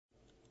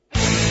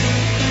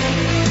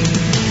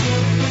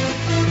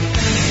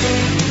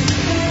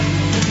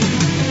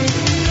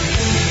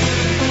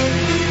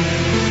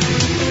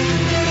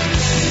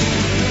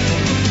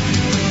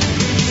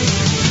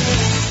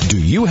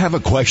have a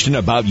question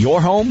about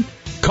your home?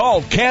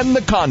 Call Ken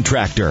the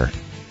Contractor.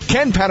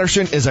 Ken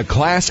Patterson is a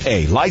Class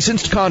A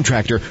licensed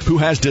contractor who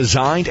has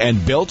designed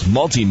and built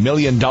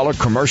multi-million-dollar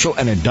commercial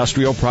and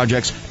industrial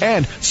projects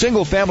and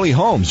single-family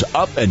homes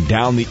up and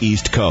down the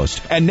East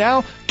Coast. And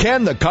now,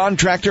 Ken the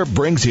Contractor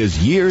brings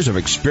his years of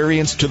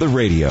experience to the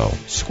radio.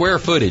 Square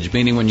footage,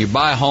 meaning when you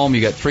buy a home,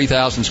 you got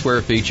 3,000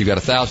 square feet, you got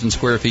 1,000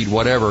 square feet,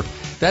 whatever.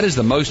 That is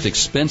the most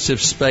expensive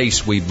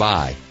space we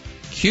buy.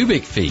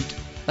 Cubic feet,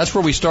 that's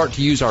where we start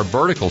to use our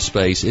vertical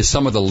space, is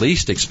some of the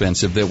least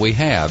expensive that we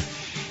have.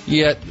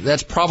 Yet,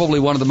 that's probably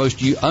one of the most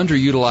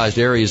underutilized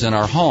areas in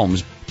our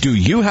homes. Do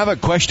you have a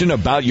question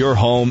about your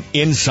home,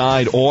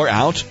 inside or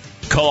out?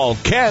 Call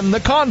Ken the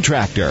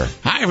Contractor.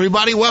 Hi,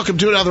 everybody. Welcome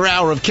to another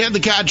hour of Ken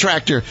the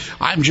Contractor.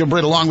 I'm Jim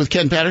Britt along with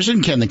Ken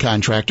Patterson, Ken the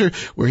Contractor.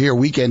 We're here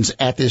weekends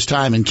at this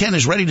time, and Ken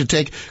is ready to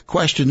take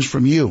questions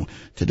from you,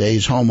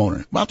 today's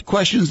homeowner, about the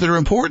questions that are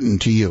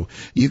important to you.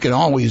 You can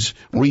always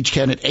reach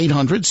Ken at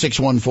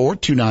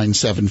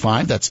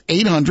 800-614-2975. That's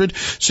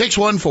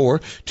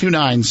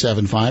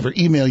 800-614-2975, or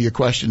email your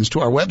questions to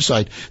our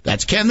website.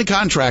 That's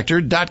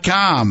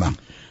kenthecontractor.com.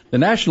 The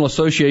National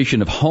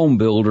Association of Home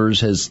Builders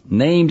has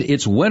named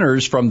its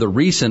winners from the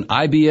recent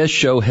IBS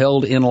show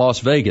held in Las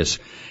Vegas.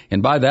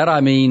 And by that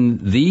I mean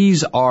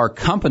these are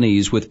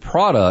companies with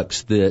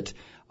products that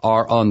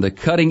are on the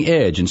cutting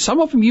edge. And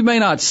some of them you may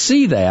not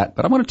see that,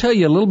 but I'm going to tell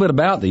you a little bit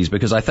about these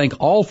because I think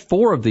all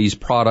four of these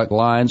product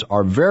lines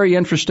are very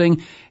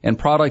interesting and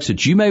products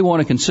that you may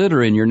want to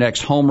consider in your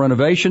next home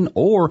renovation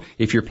or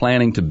if you're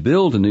planning to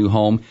build a new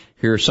home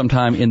here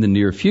sometime in the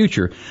near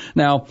future.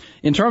 Now,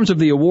 in terms of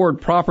the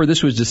award proper,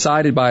 this was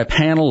decided by a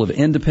panel of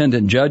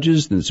independent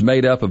judges that's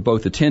made up of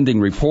both attending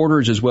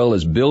reporters as well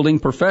as building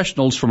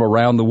professionals from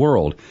around the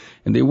world.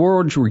 And the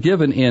awards were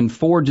given in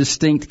four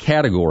distinct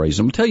categories.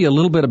 I'm going to tell you a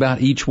little bit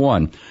about each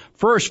one.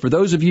 First, for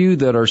those of you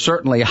that are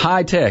certainly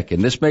high-tech,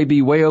 and this may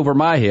be way over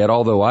my head,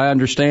 although I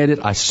understand it,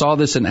 I saw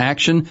this in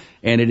action,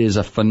 and it is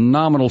a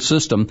phenomenal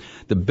system.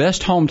 The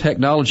best home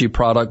technology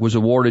product was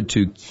awarded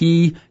to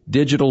Key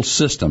Digital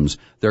Systems,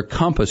 their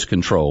compass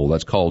control.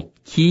 That's called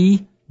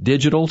Key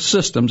Digital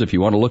Systems, if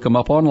you want to look them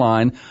up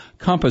online,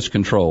 compass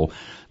control.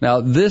 Now,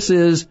 this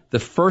is the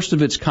first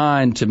of its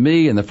kind to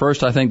me, and the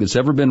first I think that's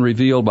ever been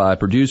revealed by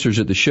producers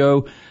at the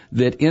show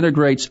that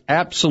integrates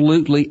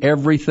absolutely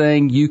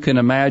everything you can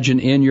imagine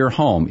in your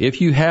home.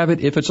 If you have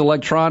it, if it's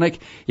electronic,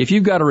 if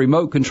you've got a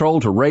remote control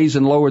to raise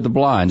and lower the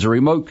blinds, a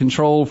remote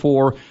control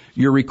for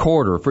your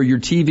recorder, for your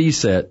TV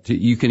set,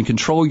 you can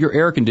control your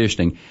air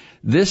conditioning.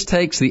 This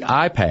takes the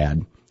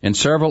iPad and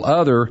several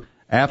other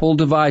Apple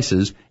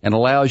devices and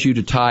allows you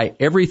to tie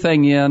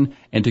everything in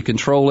and to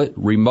control it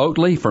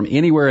remotely from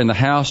anywhere in the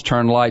house,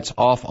 turn lights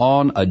off,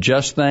 on,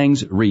 adjust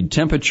things, read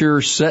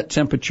temperature, set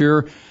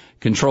temperature,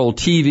 control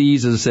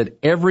TVs, as I said,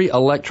 every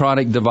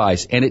electronic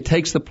device. And it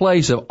takes the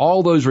place of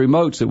all those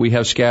remotes that we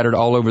have scattered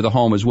all over the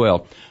home as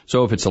well.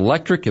 So if it's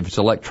electric, if it's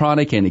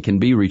electronic, and it can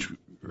be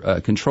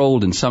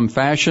controlled in some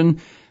fashion,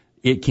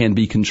 it can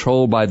be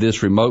controlled by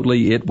this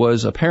remotely. It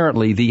was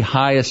apparently the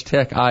highest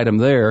tech item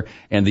there,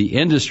 and the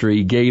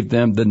industry gave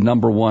them the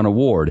 #1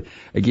 award.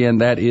 Again,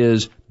 that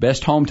is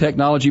Best Home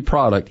Technology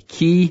Product,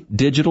 Key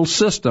Digital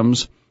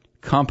Systems,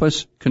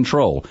 Compass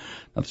Control.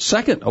 Now, the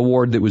second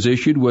award that was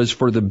issued was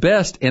for the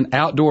best in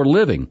outdoor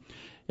living.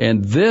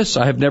 And this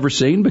I have never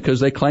seen because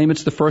they claim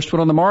it's the first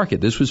one on the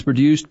market. This was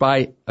produced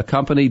by a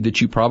company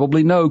that you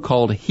probably know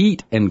called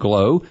Heat and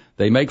Glow.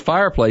 They make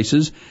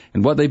fireplaces,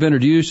 and what they've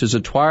introduced is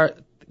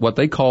what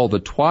they call the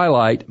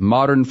Twilight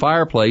Modern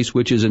Fireplace,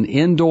 which is an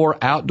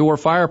indoor-outdoor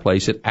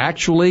fireplace. It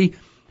actually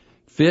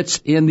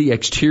fits in the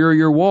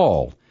exterior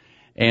wall,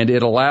 and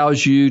it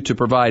allows you to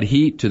provide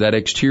heat to that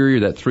exterior,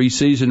 that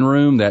three-season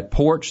room, that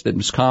porch that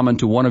is common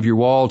to one of your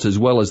walls, as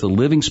well as the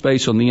living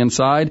space on the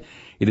inside.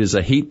 It is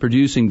a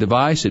heat-producing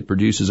device. It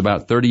produces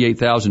about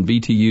 38,000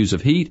 BTUs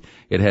of heat.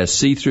 It has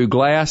see-through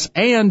glass,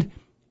 and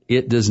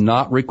it does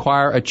not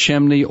require a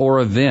chimney or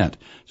a vent.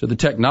 So the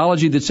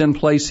technology that's in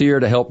place here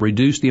to help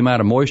reduce the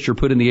amount of moisture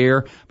put in the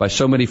air by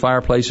so many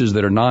fireplaces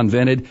that are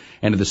non-vented,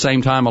 and at the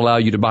same time allow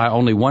you to buy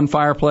only one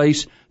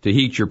fireplace to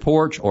heat your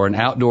porch or an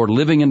outdoor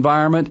living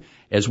environment,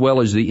 as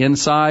well as the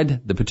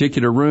inside, the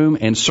particular room,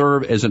 and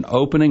serve as an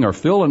opening or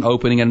fill an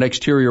opening in an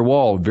exterior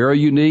wall. Very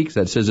unique.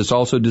 That says it's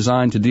also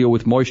designed to deal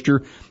with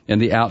moisture in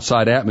the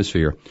outside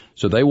atmosphere.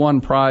 So they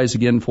won prize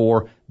again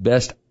for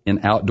Best in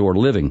Outdoor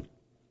Living.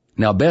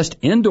 Now, Best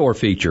Indoor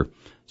Feature,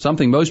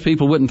 something most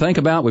people wouldn't think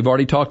about. We've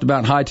already talked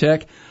about high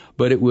tech,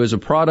 but it was a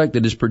product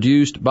that is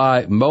produced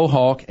by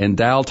Mohawk and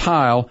Dow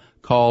Tile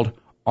called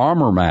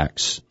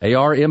ArmorMax,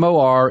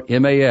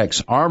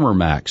 ArmorMax,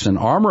 ArmorMax. And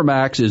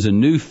ArmorMax is a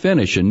new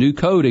finish, a new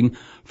coating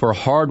for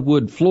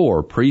hardwood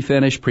floor,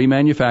 pre-finished,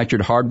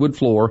 pre-manufactured hardwood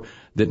floor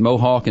that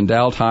Mohawk and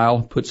Dow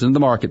Tile puts into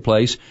the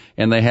marketplace.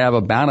 And they have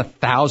about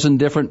 1,000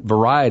 different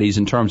varieties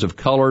in terms of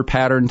color,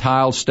 pattern,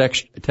 tiles,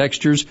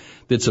 textures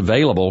that's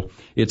available.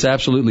 It's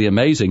absolutely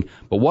amazing.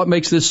 But what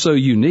makes this so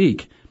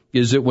unique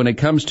is that when it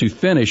comes to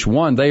finish,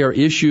 one, they are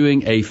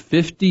issuing a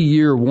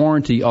 50-year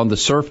warranty on the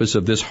surface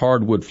of this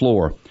hardwood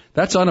floor.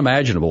 That's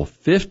unimaginable.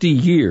 50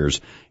 years.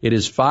 It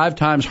is 5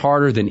 times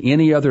harder than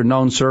any other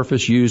known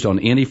surface used on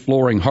any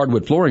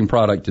hardwood flooring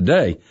product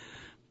today.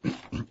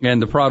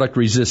 And the product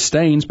resists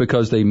stains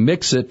because they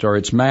mix it, or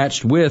it's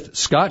matched with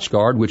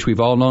Scotchgard, which we've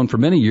all known for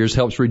many years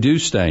helps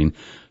reduce stain.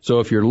 So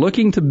if you're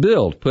looking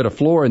to put a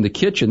floor in the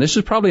kitchen, this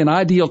is probably an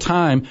ideal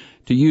time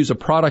to use a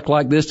product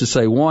like this to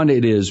say, one,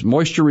 it is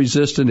moisture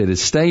resistant, it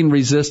is stain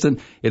resistant,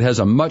 it has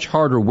a much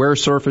harder wear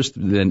surface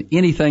than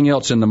anything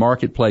else in the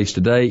marketplace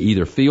today,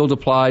 either field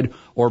applied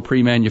or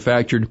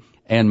pre-manufactured,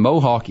 and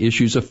Mohawk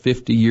issues a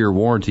 50-year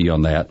warranty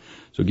on that.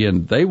 So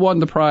again, they won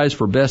the prize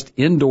for best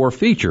indoor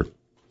feature.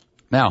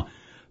 Now,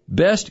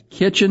 best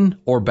kitchen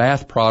or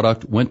bath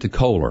product went to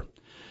Kohler.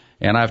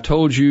 And I've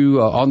told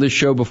you on this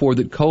show before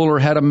that Kohler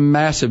had a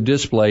massive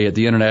display at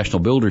the International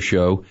Builder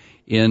Show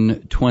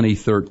in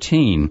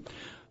 2013.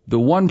 The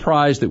one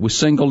prize that was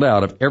singled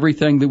out of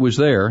everything that was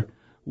there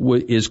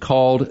is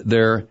called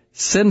their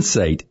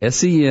Sensate,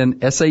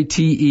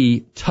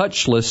 S-E-N-S-A-T-E,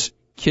 touchless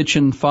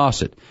kitchen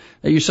faucet.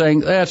 Now you're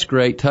saying, that's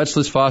great,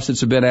 touchless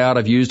faucets have been out,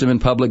 I've used them in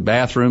public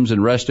bathrooms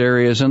and rest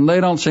areas, and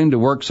they don't seem to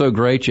work so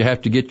great, you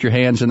have to get your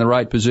hands in the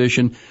right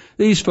position.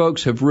 These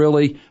folks have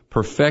really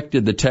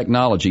perfected the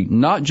technology,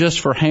 not just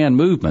for hand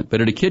movement,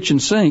 but at a kitchen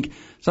sink,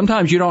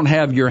 sometimes you don't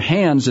have your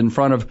hands in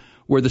front of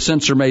where the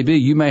sensor may be.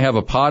 You may have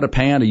a pot, a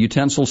pan, a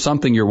utensil,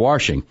 something you're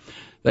washing.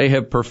 They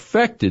have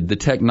perfected the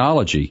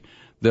technology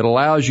that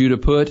allows you to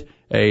put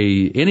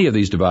any of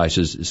these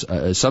devices,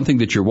 something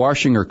that you're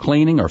washing or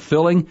cleaning or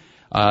filling,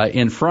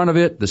 in front of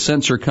it. The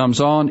sensor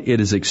comes on. It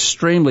is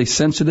extremely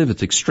sensitive.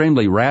 It's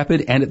extremely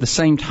rapid. And at the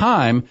same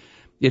time,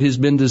 it has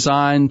been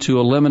designed to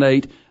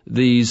eliminate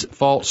these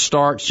false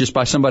starts just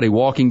by somebody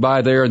walking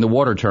by there and the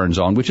water turns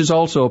on, which is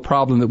also a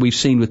problem that we've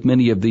seen with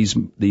many of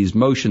these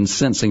motion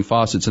sensing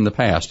faucets in the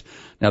past.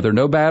 Now, there are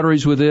no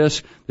batteries with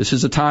this. This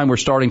is a time we're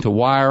starting to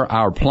wire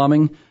our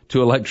plumbing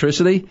to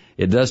electricity.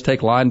 It does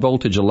take line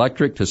voltage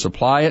electric to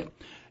supply it.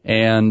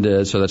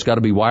 And so that's got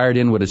to be wired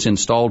in when it's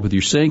installed with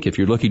your sink. If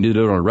you're looking to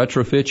do it on a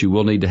retrofit, you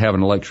will need to have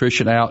an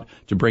electrician out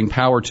to bring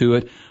power to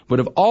it. But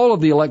of all of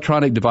the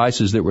electronic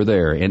devices that were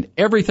there, and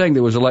everything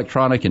that was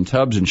electronic in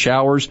tubs and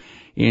showers,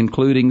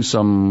 including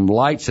some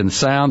lights and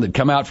sound that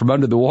come out from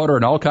under the water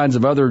and all kinds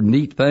of other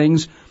neat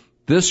things,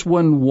 this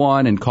one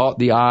won and caught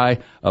the eye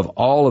of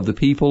all of the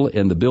people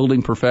in the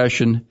building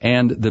profession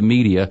and the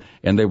media,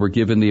 and they were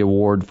given the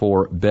award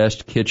for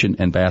Best Kitchen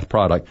and Bath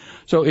Product.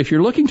 So if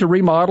you're looking to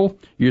remodel,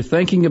 you're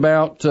thinking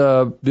about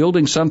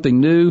building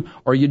something new,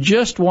 or you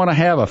just want to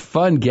have a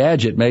fun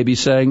gadget, maybe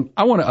saying,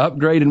 I want to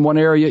upgrade in one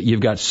area, you've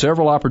got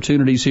several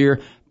opportunities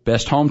here.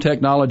 Best Home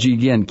Technology,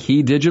 again,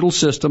 key digital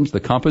systems,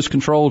 the compass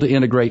control to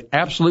integrate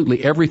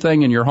absolutely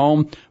everything in your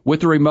home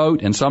with the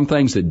remote, and some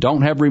things that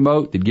don't have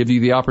remote that give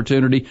you the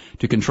opportunity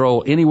to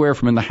control anywhere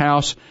from in the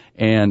house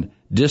and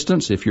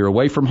distance if you're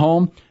away from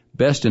home.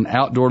 Best in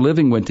Outdoor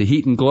Living went to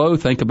Heat and Glow.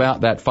 Think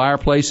about that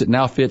fireplace that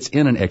now fits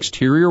in an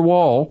exterior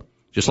wall,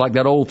 just like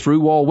that old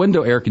through-wall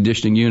window air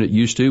conditioning unit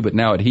used to, but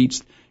now it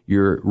heats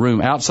your room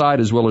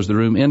outside as well as the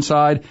room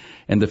inside.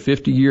 And the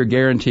 50-year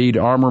guaranteed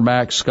Armor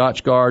Max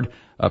Scotchgard,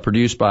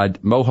 produced by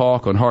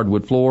Mohawk on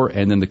hardwood floor,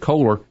 and then the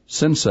Kohler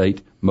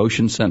Sensate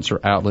motion sensor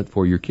outlet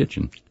for your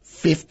kitchen.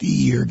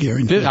 50-year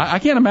guarantee. I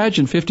can't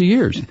imagine 50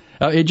 years.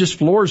 It just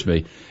floors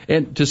me.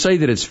 And to say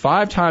that it's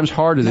 5 times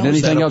harder than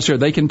anything else here,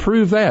 they can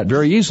prove that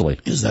very easily.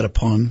 Is that a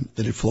pun,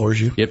 that it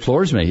floors you? It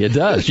floors me. It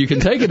does. You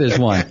can take it as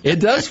one. It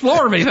does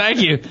floor me.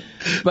 Thank you.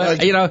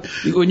 But, you know,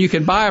 when you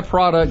can buy a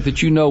product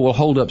that you know will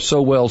hold up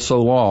so well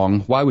so long,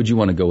 why would you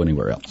want to go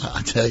anywhere else?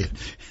 I'll tell you,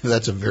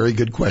 that's a very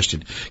good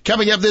question.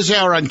 Coming up this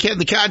hour on Ken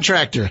the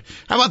Contractor,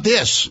 how about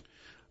this?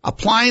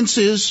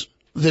 Appliances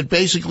that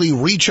basically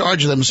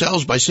recharge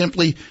themselves by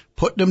simply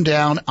putting them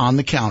down on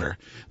the counter.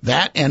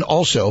 That and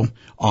also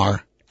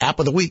our app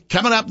of the week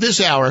coming up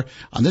this hour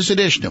on this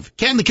edition of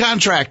Ken the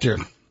Contractor.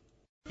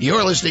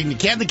 You're listening to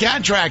Ken the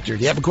Contractor.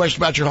 Do you have a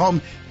question about your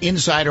home,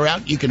 inside or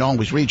out? You can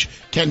always reach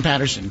Ken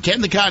Patterson, Ken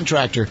the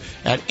Contractor,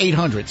 at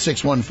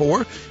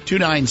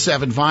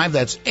 800-614-2975.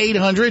 That's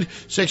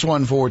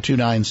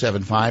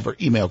 800-614-2975, or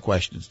email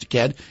questions to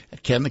Ken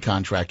at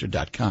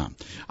kenthecontractor.com.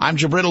 I'm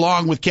Jabrit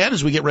along with Ken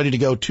as we get ready to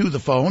go to the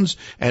phones.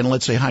 And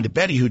let's say hi to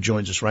Betty, who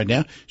joins us right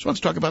now. She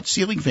wants to talk about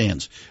ceiling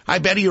fans. Hi,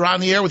 Betty. You're on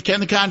the air with Ken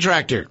the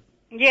Contractor.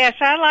 Yes,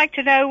 I'd like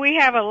to know, we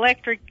have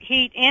electric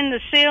heat in the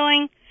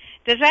ceiling.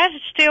 Does that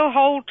still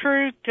hold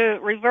true to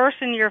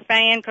reversing your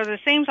fan? Because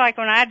it seems like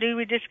when I do,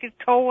 we just get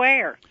cold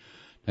air.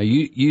 Now,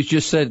 you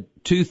just said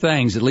 2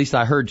 things. At least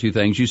I heard 2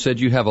 things. You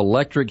said you have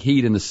electric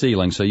heat in the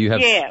ceiling. So you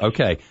have, yes.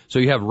 Okay. So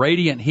you have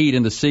radiant heat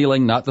in the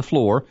ceiling, not the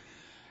floor.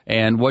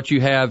 And what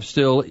you have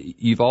still,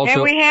 you've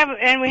also.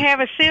 And we have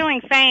a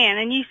ceiling fan.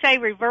 And you say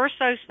reverse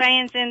those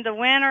fans in the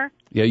winter?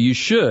 Yeah, you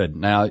should.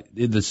 Now,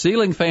 the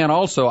ceiling fan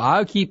also,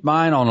 I keep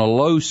mine on a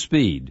low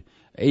speed.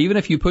 Even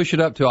if you push it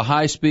up to a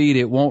high speed,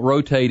 it won't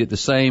rotate at the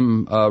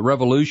same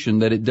revolution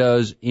that it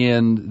does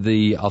in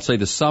the, I'll say,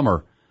 the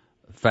summer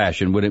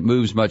fashion when it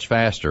moves much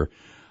faster.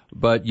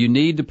 But you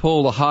need to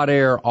pull the hot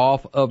air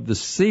off of the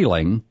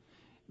ceiling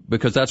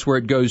because that's where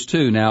it goes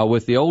to. Now,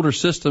 with the older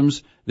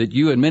systems that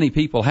you and many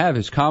people have,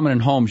 it's common in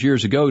homes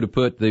years ago to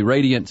put the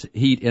radiant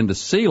heat in the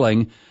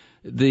ceiling.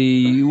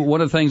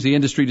 One of the things the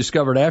industry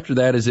discovered after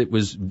that is it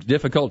was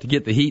difficult to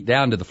get the heat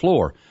down to the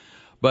floor.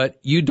 But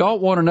you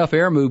don't want enough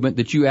air movement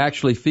that you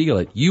actually feel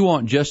it. You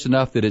want just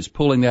enough that it's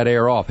pulling that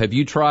air off. Have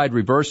you tried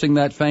reversing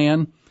that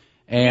fan?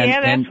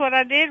 That's what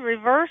I did,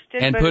 reversed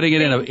it. And putting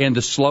it in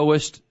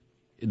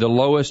the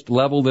lowest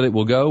level that it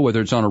will go, whether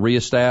it's on a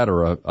rheostat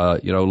or a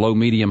low,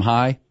 medium,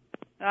 high?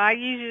 I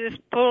usually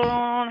just pull it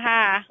on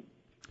high.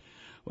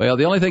 Well,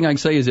 the only thing I can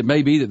say is it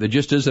may be that there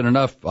just isn't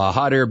enough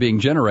hot air being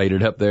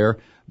generated up there.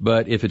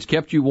 But if it's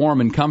kept you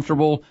warm and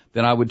comfortable,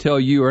 then I would tell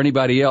you or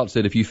anybody else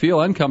that if you feel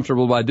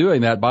uncomfortable by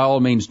doing that, by all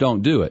means,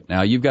 don't do it.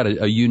 Now, you've got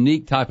a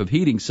unique type of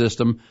heating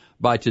system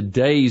by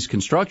today's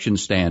construction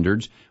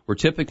standards, where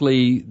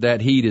typically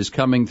that heat is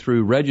coming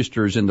through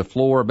registers in the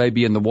floor,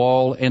 maybe in the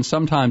wall, and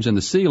sometimes in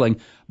the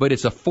ceiling, but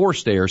it's a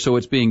forced air, so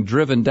it's being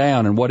driven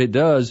down. And what it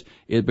does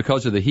is,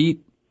 because of the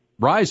heat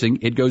rising,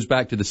 it goes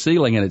back to the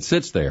ceiling and it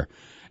sits there,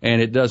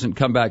 and it doesn't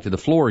come back to the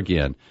floor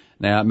again.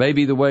 Now,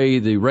 maybe the way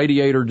the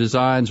radiator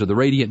designs or the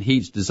radiant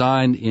heat's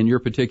designed in your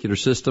particular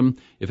system,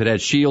 if it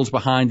has shields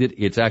behind it,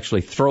 it's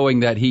actually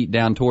throwing that heat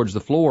down towards the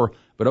floor.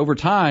 But over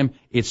time,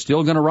 it's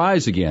still going to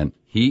rise again.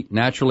 Heat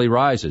naturally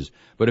rises.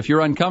 But if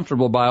you're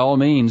uncomfortable, by all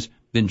means,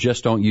 then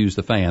just don't use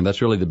the fan.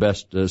 That's really the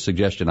best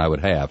suggestion I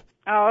would have.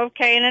 Oh,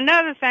 okay. And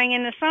another thing,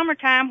 in the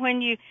summertime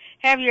when you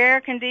have your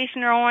air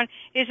conditioner on,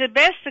 is it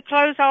best to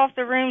close off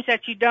the rooms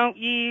that you don't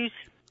use?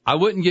 I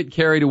wouldn't get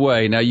carried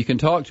away. Now, you can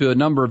talk to a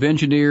number of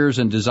engineers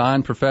and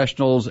design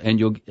professionals,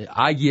 and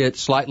I get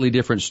slightly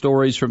different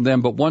stories from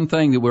them. But one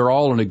thing that we're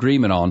all in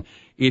agreement on,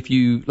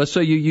 let's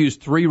say you use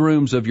 3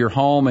 rooms of your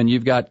home and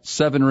you've got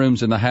 7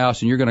 rooms in the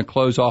house and you're going to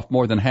close off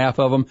more than half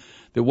of them,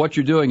 that what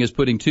you're doing is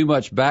putting too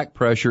much back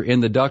pressure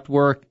in the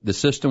ductwork. The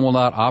system will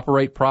not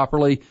operate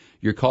properly.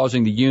 You're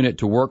causing the unit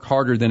to work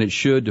harder than it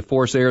should to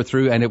force air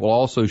through, and it will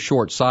also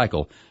short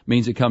cycle. It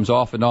means it comes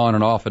off and on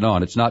and off and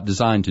on. It's not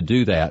designed to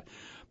do that.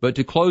 But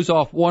to close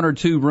off 1 or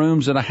 2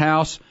 rooms in a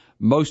house,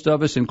 most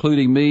of us,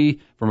 including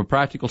me, from a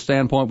practical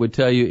standpoint, would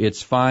tell you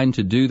it's fine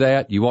to do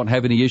that. You won't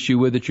have any issue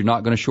with it. You're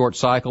not going to short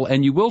cycle,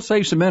 and you will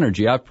save some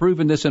energy. I've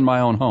proven this in my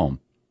own home.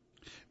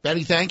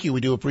 Betty, thank you. We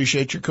do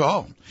appreciate your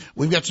call.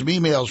 We've got some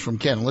emails from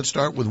Ken. Let's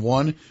start with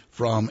one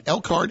from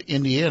Elkhart,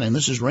 Indiana, and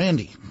this is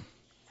Randy.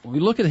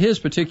 We look at his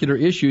particular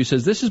issue. He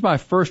says, this is my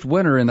first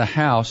winter in the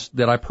house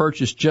that I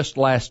purchased just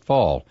last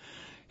fall.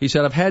 He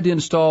said, I've had to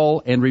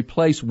install and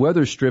replace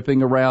weather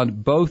stripping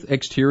around both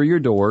exterior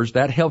doors.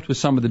 That helped with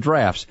some of the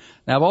drafts.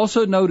 Now, I've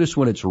also noticed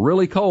when it's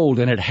really cold,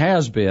 and it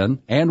has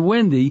been, and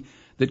windy,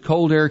 that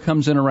cold air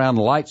comes in around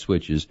the light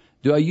switches.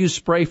 Do I use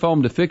spray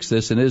foam to fix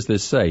this, and is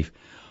this safe?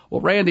 Well,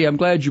 Randy, I'm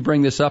glad you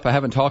bring this up. I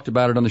haven't talked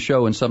about it on the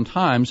show in some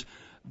times,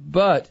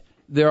 but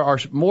there are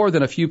more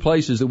than a few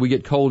places that we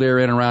get cold air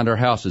in around our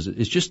houses.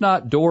 It's just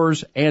not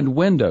doors and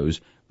windows.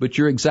 But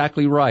you're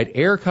exactly right.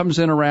 Air comes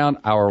in around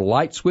our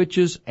light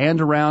switches and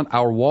around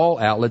our wall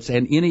outlets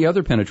and any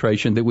other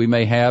penetration that we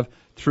may have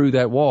through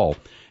that wall.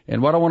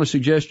 And what I want to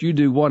suggest you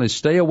do, one, is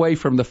stay away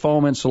from the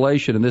foam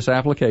insulation in this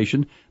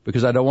application,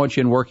 because I don't want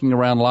you in working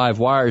around live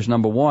wires,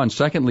 number one.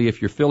 Secondly, if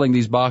you're filling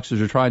these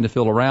boxes or trying to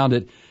fill around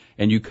it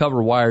and you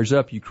cover wires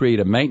up, you create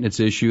a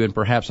maintenance issue and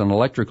perhaps an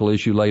electrical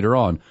issue later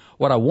on.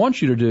 What I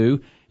want you to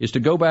do is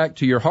to go back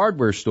to your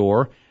hardware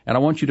store, and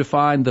I want you to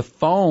find the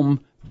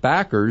foam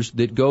backers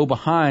that go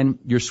behind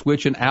your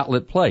switch and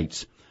outlet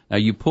plates. Now,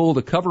 you pull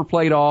the cover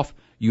plate off,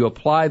 you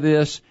apply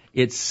this,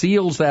 it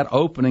seals that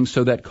opening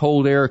so that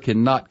cold air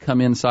cannot come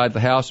inside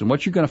the house. And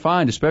what you're going to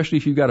find, especially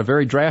if you've got a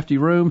very drafty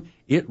room,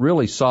 it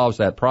really solves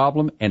that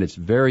problem, and it's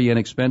very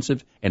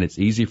inexpensive, and it's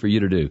easy for you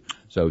to do.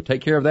 So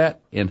take care of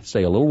that and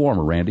stay a little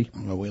warmer, Randy.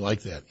 Well, we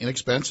like that.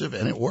 Inexpensive,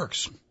 and it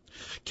works.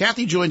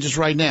 Kathy joins us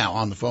right now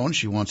on the phone.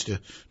 She wants to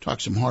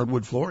talk some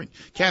hardwood flooring.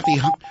 Kathy,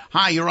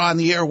 hi, you're on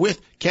the air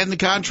with Ken the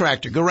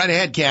Contractor. Go right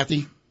ahead,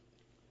 Kathy.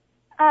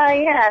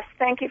 Yes,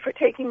 thank you for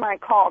taking my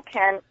call,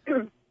 Ken.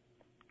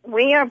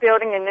 We are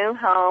building a new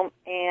home,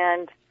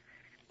 and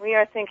we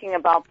are thinking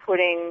about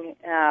putting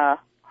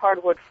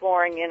hardwood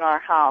flooring in our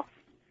house.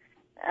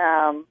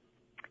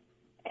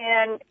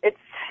 And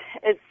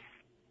it's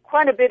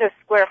quite a bit of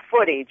square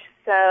footage.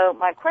 So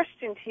my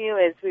question to you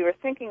is, we were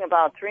thinking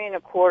about 3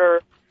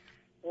 1/4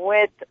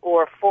 width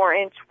or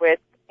 4-inch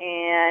width,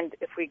 and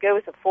if we go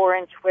with a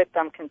 4-inch width,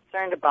 I'm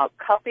concerned about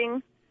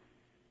cupping.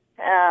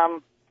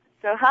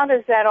 So how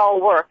does that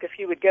all work if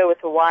you would go with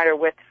a wider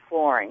width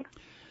flooring?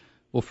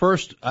 Well,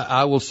 first,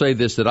 I will say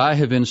this, that I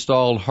have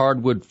installed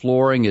hardwood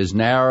flooring as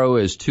narrow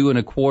as 2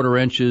 1/4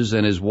 inches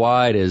and as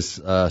wide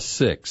as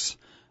 6.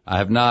 I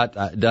have not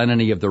done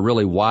any of the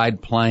really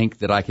wide plank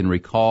that I can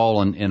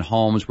recall in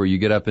homes where you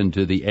get up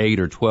into the 8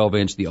 or 12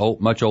 inch,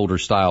 much older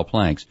style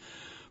planks.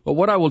 But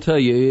what I will tell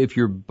you, if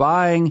you're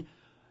buying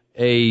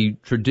a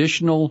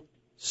traditional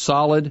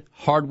solid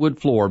hardwood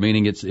floor,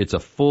 meaning it's a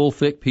full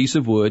thick piece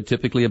of wood,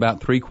 typically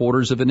about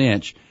 3/4 of an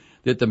inch,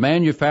 that the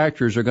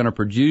manufacturers are going to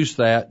produce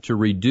that to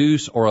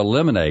reduce or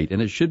eliminate,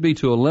 and it should be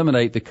to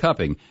eliminate the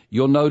cupping.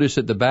 You'll notice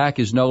that the back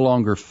is no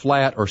longer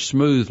flat or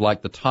smooth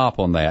like the top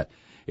on that.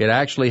 It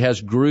actually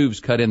has grooves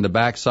cut in the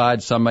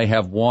backside. Some may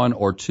have one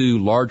or two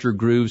larger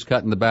grooves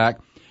cut in the back.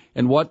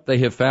 And what they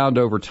have found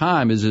over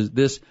time is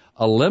this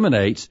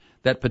eliminates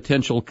that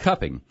potential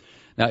cupping.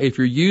 Now, if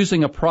you're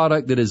using a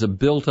product that is a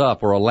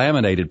built-up or a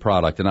laminated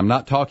product, and I'm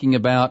not talking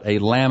about a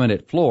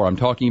laminate floor, I'm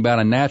talking about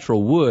a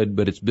natural wood,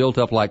 but it's built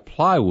up like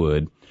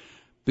plywood,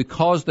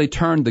 because they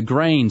turn the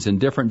grains in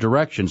different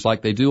directions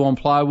like they do on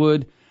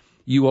plywood,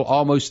 you will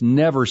almost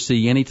never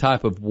see any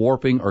type of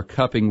warping or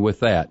cupping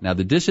with that. Now,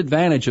 the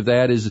disadvantage of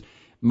that is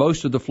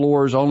most of the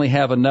floors only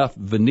have enough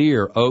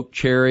veneer, oak,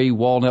 cherry,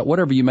 walnut,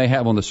 whatever you may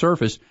have on the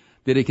surface,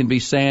 that it can be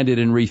sanded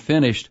and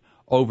refinished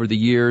over the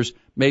years,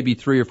 maybe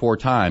 3 or 4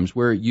 times,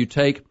 where you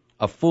take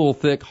a full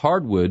thick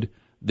hardwood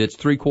that's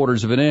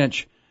 3/4 of an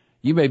inch,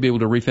 you may be able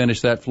to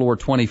refinish that floor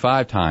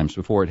 25 times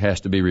before it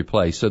has to be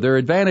replaced. So there are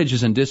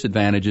advantages and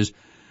disadvantages,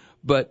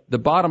 but the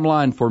bottom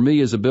line for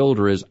me as a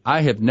builder is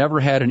I have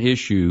never had an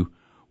issue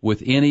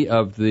with any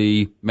of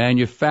the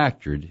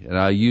manufactured, and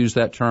I use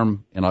that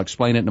term and I'll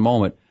explain it in a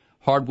moment,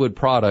 hardwood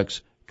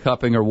products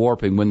cupping or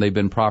warping when they've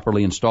been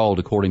properly installed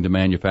according to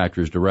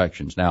manufacturer's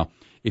directions. Now,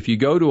 if you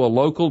go to a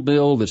local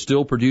mill that's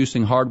still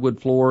producing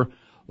hardwood floor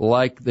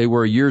like they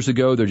were years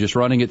ago, they're just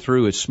running it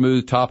through, it's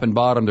smooth top and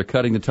bottom, they're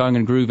cutting the tongue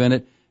and groove in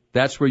it,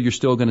 that's where you're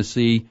still going to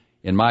see,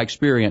 in my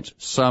experience,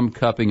 some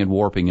cupping and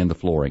warping in the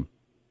flooring.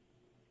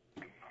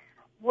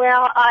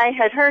 Well, I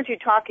had heard you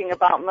talking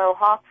about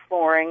Mohawk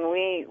flooring.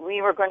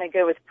 We were going to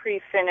go with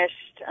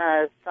pre-finished,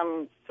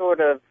 some sort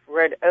of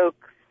red oak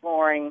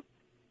flooring.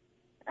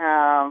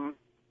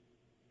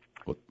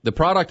 The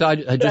product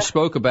I just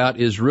spoke about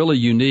is really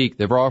unique.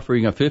 They're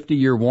offering a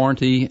 50-year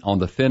warranty on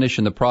the finish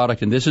and the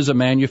product, and this is a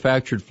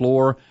manufactured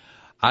floor.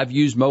 I've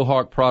used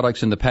Mohawk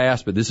products in the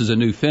past, but this is a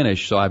new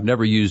finish, so I've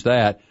never used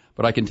that.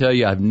 But I can tell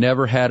you I've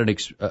never had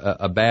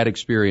a bad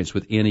experience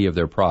with any of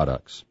their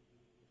products.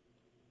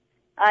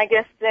 I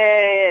guess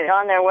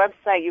on their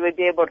website you would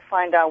be able to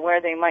find out where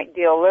they might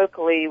deal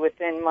locally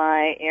within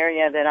my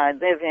area that I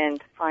live in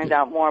to find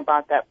out more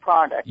about that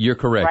product. You're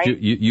correct. Right?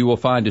 You will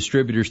find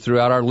distributors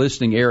throughout our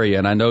listing area,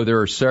 and I know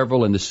there are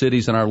several in the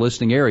cities in our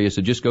listing area,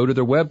 so just go to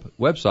their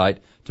website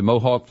to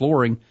Mohawk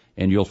Flooring,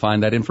 and you'll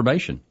find that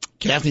information.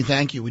 Kathy,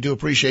 thank you. We do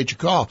appreciate your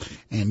call,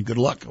 and good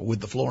luck with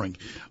the flooring.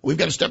 We've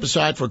got to step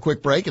aside for a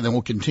quick break, and then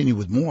we'll continue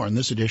with more in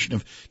this edition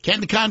of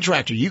Ken the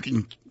Contractor. You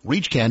can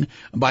reach Ken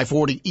by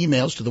forwarding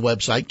emails to the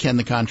website,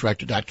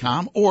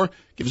 kenthecontractor.com, or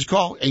give us a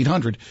call,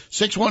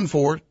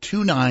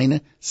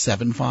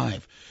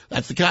 800-614-2975.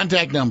 That's the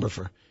contact number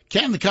for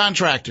Ken the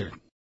Contractor.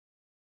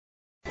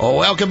 Oh,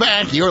 welcome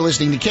back. You're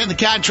listening to Ken the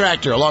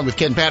Contractor, along with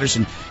Ken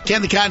Patterson.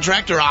 Ken the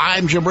Contractor,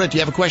 I'm Jim Britt. Do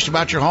you have a question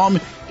about your home,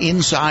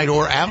 inside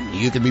or out?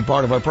 You can be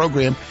part of our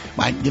program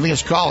by giving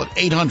us a call at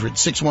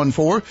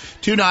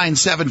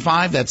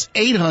 800-614-2975. That's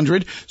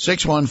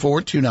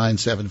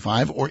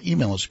 800-614-2975, or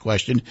email us a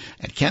question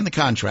at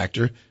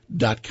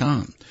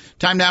kenthecontractor.com.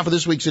 Time now for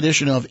this week's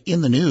edition of In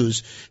the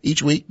News.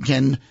 Each week,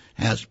 Ken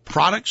has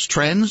products,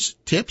 trends,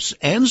 tips,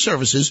 and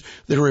services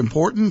that are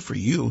important for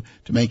you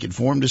to make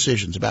informed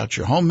decisions about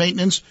your home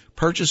maintenance,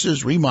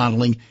 purchases,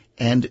 remodeling,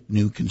 and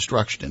new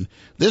construction. And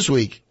this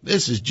week,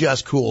 this is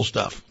just cool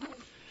stuff.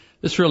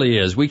 This really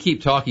is. We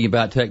keep talking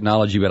about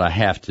technology, but I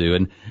have to.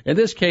 And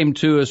this came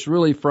to us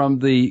really from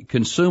the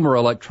Consumer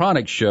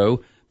Electronics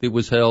Show that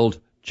was held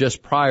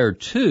just prior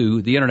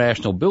to the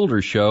International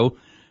Builders Show.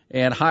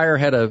 And Hire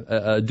had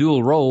a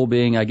dual role,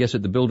 being, I guess,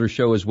 at the Builders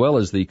Show as well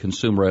as the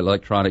Consumer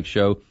Electronics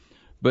Show.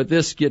 But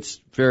this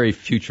gets very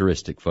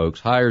futuristic,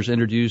 folks. Hire's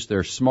introduced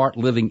their Smart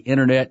Living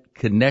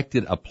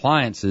Internet-connected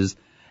appliances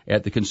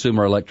at the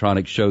Consumer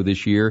Electronics Show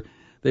this year.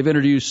 They've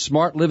introduced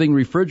Smart Living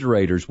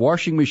refrigerators,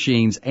 washing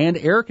machines, and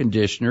air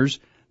conditioners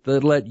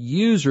that let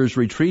users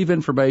retrieve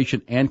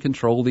information and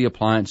control the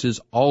appliances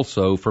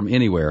also from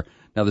anywhere.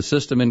 Now, the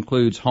system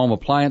includes home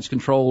appliance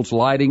controls,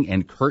 lighting,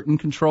 and curtain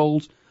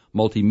controls,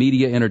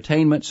 multimedia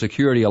entertainment,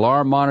 security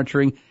alarm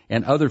monitoring,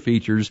 and other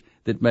features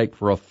that make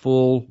for a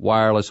full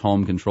wireless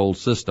home control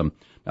system.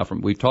 Now,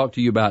 we've talked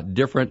to you about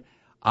different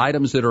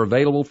items that are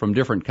available from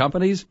different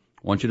companies.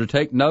 I want you to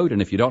take note,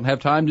 and if you don't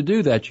have time to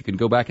do that, you can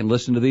go back and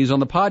listen to these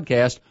on the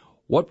podcast.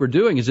 What we're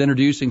doing is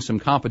introducing some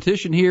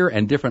competition here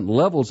and different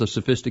levels of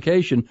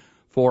sophistication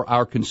for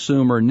our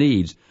consumer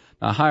needs.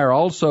 Now, Hire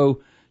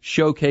also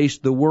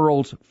showcased the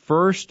world's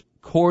first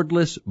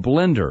cordless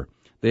blender.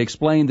 They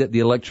explained that the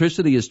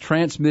electricity is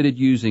transmitted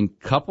using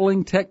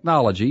coupling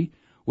technology,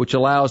 which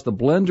allows the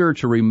blender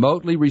to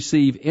remotely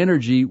receive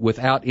energy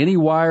without any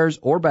wires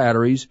or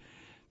batteries.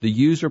 The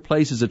user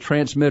places a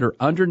transmitter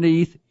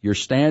underneath your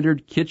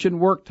standard kitchen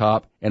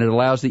worktop, and it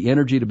allows the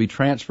energy to be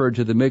transferred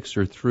to the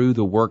mixer through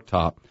the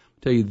worktop.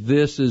 I'll tell you,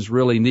 this is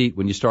really neat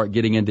when you start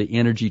getting into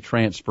energy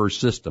transfer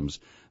systems.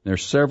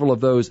 There's several of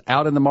those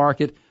out in the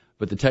market.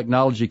 but the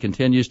technology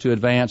continues to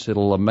advance.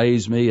 It'll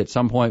amaze me. At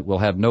some point, we'll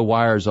have no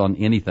wires on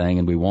anything,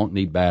 and we won't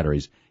need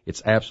batteries.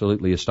 It's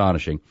absolutely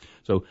astonishing.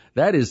 So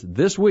that is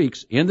this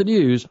week's In the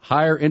News.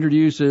 Hire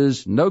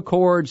introduces no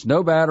cords,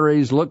 no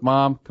batteries. Look,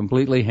 Mom,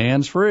 completely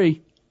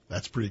hands-free.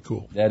 That's pretty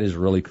cool. That is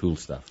really cool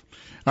stuff.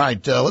 All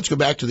right, let's go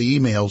back to the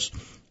emails.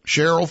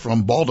 Cheryl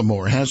from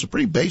Baltimore has a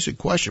pretty basic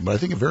question, but I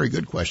think a very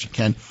good question,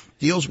 Ken.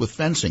 Deals with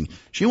fencing.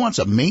 She wants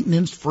a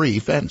maintenance-free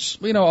fence.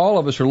 You know, all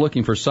of us are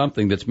looking for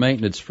something that's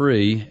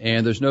maintenance-free,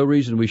 and there's no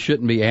reason we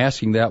shouldn't be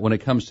asking that when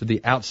it comes to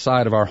the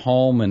outside of our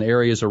home and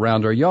areas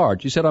around our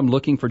yard. She said, I'm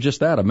looking for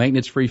just that, a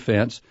maintenance-free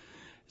fence,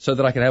 so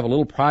that I can have a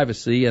little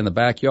privacy in the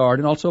backyard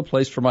and also a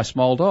place for my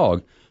small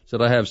dog.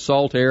 Said I have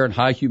salt air and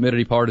high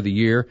humidity part of the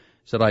year.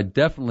 Said I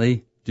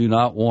definitely do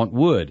not want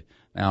wood.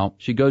 Now,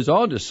 she goes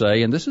on to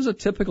say, and this is a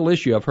typical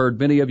issue I've heard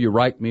many of you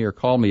write me or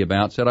call me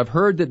about, said, I've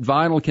heard that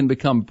vinyl can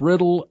become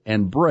brittle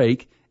and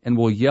break and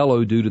will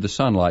yellow due to the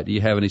sunlight. Do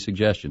you have any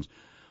suggestions?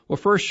 Well,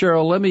 first,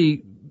 Cheryl, let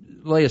me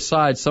lay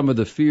aside some of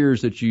the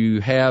fears that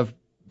you have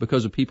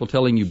because of people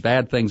telling you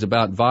bad things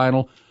about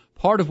vinyl.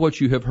 Part of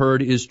what you have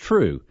heard is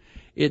true.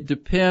 It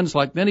depends,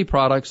 like many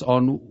products,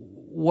 on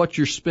what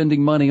you're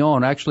spending money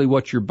on, actually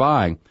what you're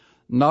buying.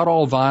 Not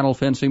all vinyl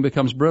fencing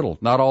becomes brittle.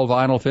 Not all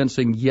vinyl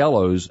fencing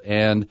yellows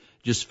and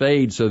just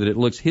fades so that it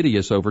looks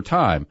hideous over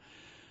time.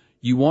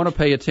 You want to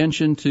pay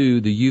attention to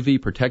the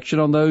UV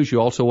protection on those.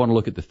 You also want to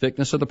look at the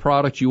thickness of the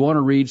product. You want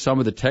to read some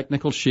of the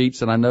technical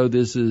sheets, and I know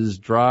this is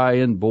dry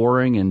and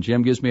boring, and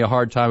Jim gives me a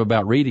hard time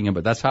about reading them,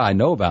 but that's how I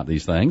know about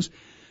these things.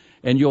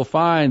 And you'll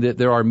find that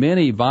there are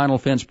many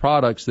vinyl fence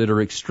products that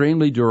are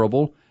extremely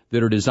durable,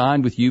 that are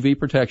designed with UV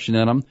protection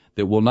in them,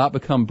 that will not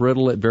become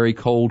brittle at very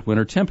cold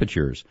winter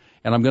temperatures.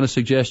 And I'm going to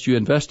suggest you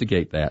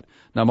investigate that.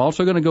 Now, I'm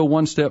also going to go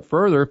one step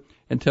further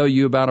and tell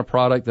you about a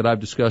product that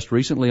I've discussed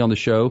recently on the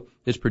show.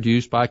 It's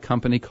produced by a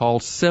company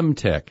called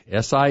Simtek,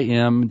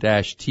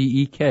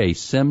 S-I-M-T-E-K,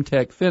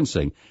 Simtek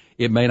Fencing.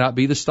 It may not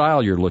be the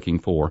style you're looking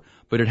for,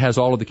 but it has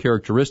all of the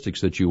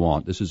characteristics that you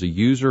want. This is a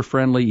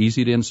user-friendly,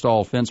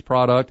 easy-to-install fence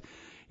product.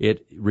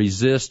 It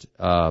resists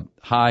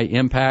high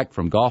impact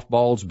from golf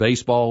balls,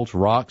 baseballs,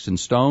 rocks, and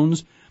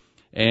stones.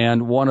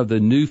 And one of the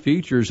new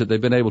features that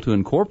they've been able to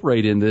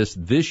incorporate in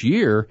this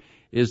year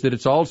is that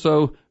it's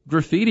also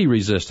graffiti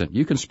resistant.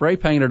 You can spray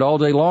paint it all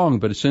day long,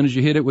 but as soon as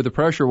you hit it with a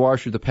pressure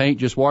washer, the paint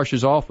just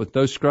washes off with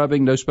no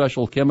scrubbing, no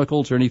special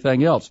chemicals or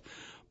anything else.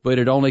 But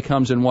it only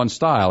comes in one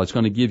style. It's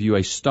going to give you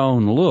a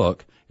stone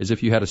look, as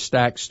if you had a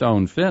stacked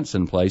stone fence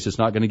in place. It's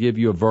not going to give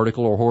you a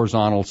vertical or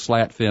horizontal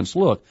slat fence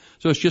look.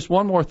 So it's just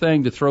one more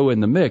thing to throw in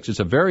the mix. It's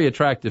a very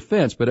attractive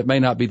fence, but it may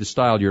not be the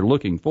style you're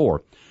looking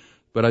for.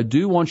 But I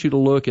do want you to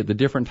look at the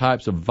different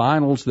types of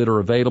vinyls that are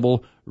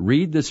available,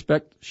 read the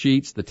spec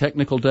sheets, the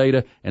technical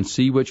data, and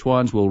see which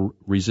ones will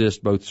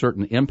resist both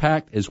certain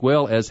impact as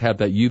well as have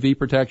that UV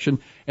protection,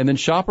 and then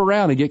shop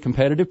around and get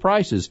competitive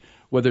prices,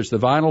 whether it's the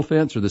vinyl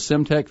fence or the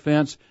Simtek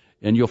fence,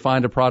 and you'll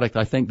find a product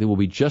I think that will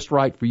be just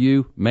right for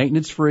you,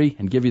 maintenance-free,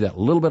 and give you that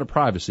little bit of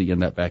privacy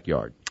in that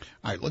backyard.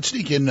 All right, let's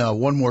sneak in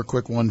one more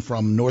quick one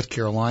from North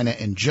Carolina.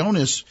 And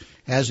Jonas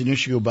has an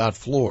issue about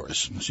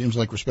floors. It seems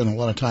like we're spending a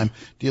lot of time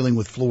dealing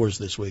with floors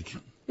this week.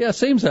 Yeah, it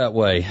seems that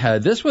way.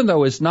 This one,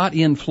 though, is not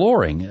in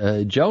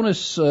flooring.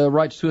 Jonas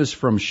writes to us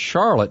from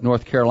Charlotte,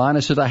 North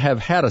Carolina, says, I have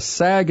had a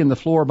sag in the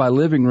floor of my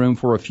living room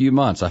for a few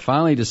months. I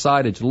finally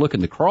decided to look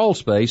in the crawl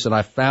space, and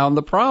I found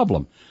the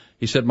problem.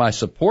 He said my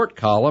support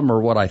column,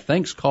 or what I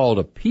think's called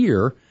a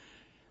pier,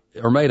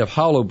 are made of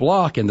hollow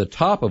block, and the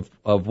top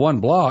of one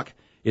block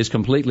is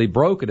completely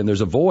broken, and there's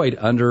a void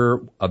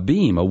under a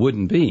beam, a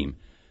wooden beam.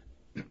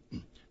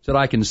 Said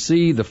I can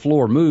see the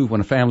floor move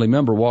when a family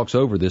member walks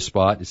over this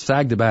spot. It's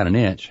sagged about an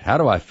inch. How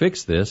do I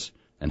fix this,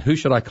 and who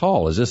should I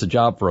call? Is this a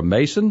job for a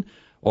mason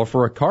or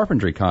for a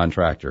carpentry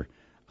contractor?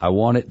 I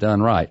want it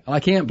done right. I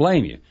can't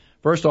blame you.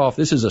 First off,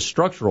 this is a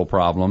structural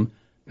problem.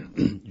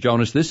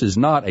 Jonas, this is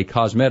not a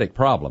cosmetic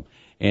problem,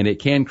 and it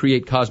can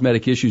create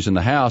cosmetic issues in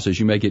the house as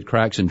you may get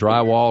cracks in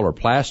drywall or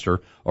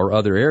plaster or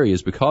other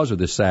areas because of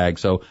this sag.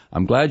 So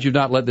I'm glad you've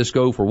not let this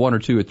go for 1 or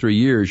 2 or 3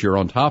 years. You're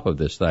on top of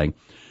this thing.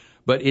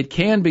 But it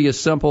can be as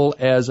simple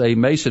as a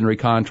masonry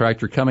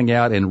contractor coming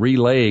out and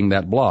relaying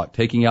that block,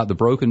 taking out the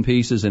broken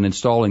pieces and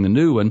installing the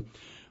new one.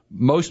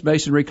 Most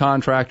masonry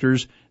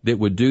contractors that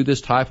would do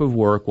this type of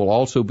work will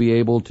also be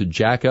able to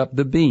jack up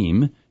the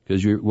beam,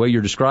 because the way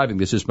you're describing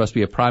this must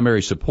be a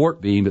primary support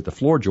beam that the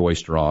floor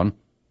joists are on.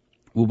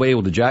 We'll be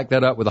able to jack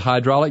that up with a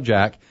hydraulic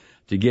jack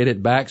to get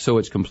it back so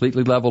it's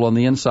completely level on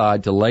the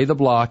inside, to lay the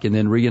block and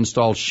then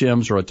reinstall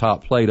shims or a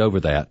top plate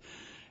over that.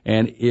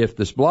 And if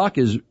this block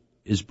is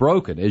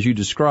broken, as you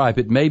describe,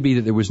 it may be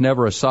that there was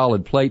never a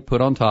solid plate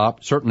put on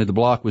top. Certainly the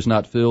block was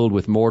not filled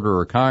with mortar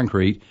or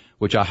concrete,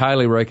 which I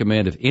highly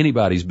recommend if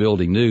anybody's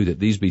building new that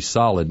these be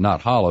solid,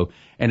 not hollow.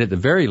 And at the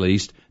very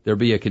least, there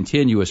be a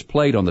continuous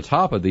plate on the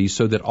top of these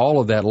so that all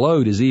of that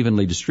load is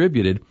evenly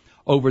distributed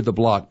over the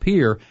block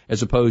pier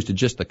as opposed to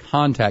just the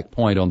contact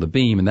point on the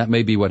beam, and that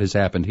may be what has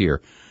happened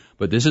here.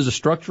 But this is a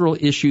structural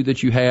issue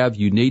that you have.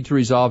 You need to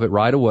resolve it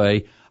right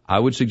away. I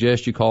would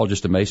suggest you call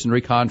just a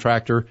masonry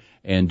contractor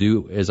and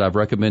do as I've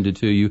recommended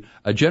to you.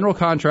 A general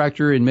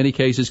contractor in many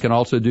cases can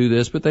also do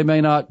this, but they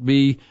may not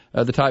be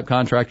the type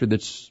contractor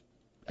that's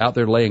out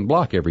there laying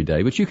block every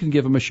day, but you can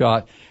give them a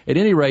shot. At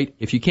any rate,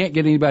 if you can't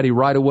get anybody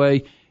right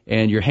away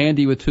and you're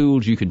handy with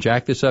tools, you can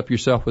jack this up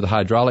yourself with a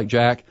hydraulic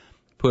jack,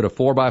 put a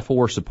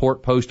 4x4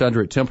 support post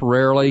under it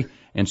temporarily,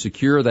 and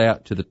secure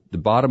that to the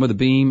bottom of the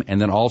beam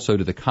and then also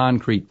to the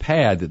concrete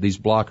pad that these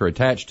blocks are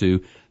attached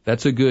to.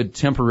 That's a good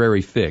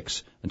temporary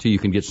fix until you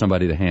can get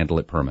somebody to handle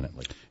it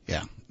permanently.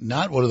 Yeah,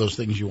 not one of those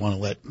things you want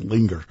to let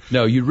linger.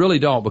 No, you really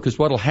don't, because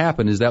what will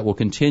happen is that will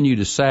continue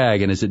to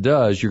sag, and as it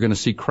does, you're going to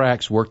see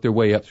cracks work their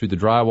way up through the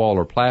drywall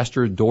or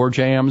plaster. Door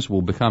jams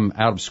will become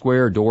out of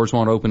square. Doors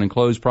won't open and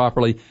close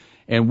properly.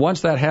 And once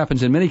that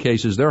happens, in many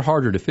cases, they're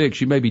harder to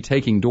fix. You may be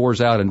taking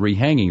doors out and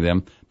rehanging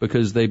them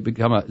because they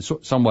become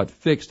somewhat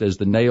fixed as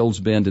the nails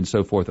bend and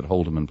so forth that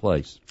hold them in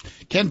place.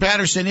 Ken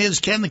Patterson is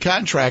Ken the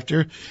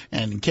Contractor,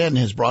 and Ken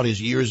has brought his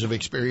years of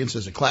experience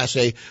as a Class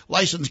A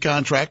licensed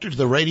contractor to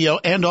the radio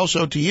and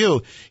also to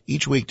you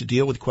each week to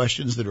deal with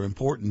questions that are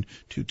important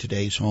to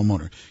today's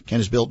homeowner. Ken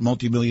has built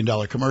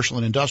multi-million-dollar commercial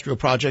and industrial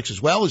projects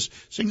as well as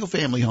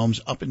single-family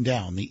homes up and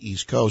down the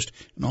East Coast,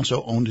 and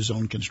also owned his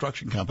own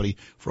construction company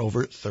for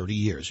over 30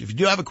 years. If you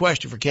do have a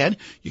question for Ken,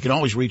 you can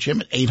always reach him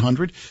at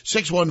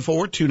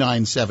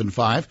 800-614-2975.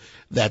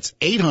 That's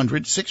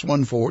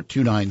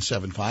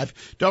 800-614-2975.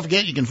 Don't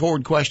forget, you can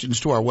forward questions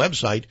to our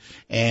website,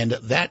 and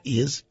that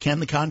is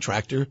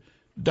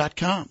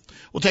kenthecontractor.com.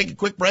 We'll take a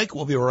quick break.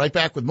 We'll be right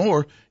back with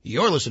more.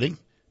 You're listening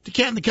to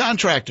Ken the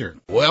Contractor.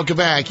 Welcome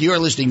back. You're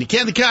listening to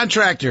Ken the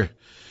Contractor.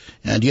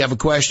 And you have a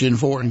question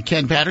for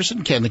Ken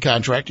Patterson, Ken the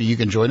Contractor, you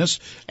can join us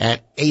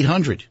at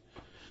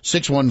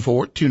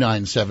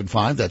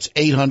 800-614-2975. That's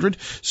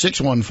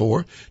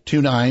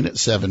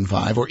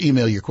 800-614-2975. Or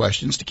email your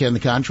questions to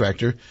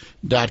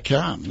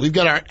kenthecontractor.com. We've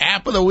got our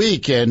app of the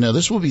week, and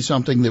this will be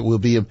something that will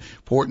be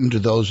important to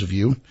those of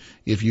you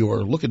if you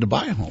are looking to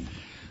buy a home.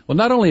 Well,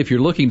 not only if you're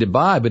looking to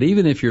buy, but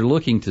even if you're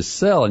looking to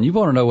sell and you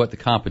want to know what the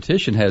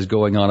competition has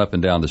going on up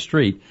and down the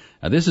street.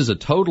 Now, this is a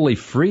totally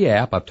free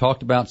app. I've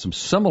talked about some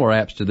similar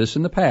apps to this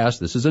in the past.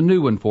 This is a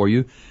new one for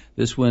you.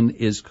 This one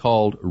is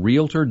called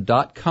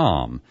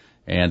Realtor.com.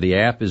 And the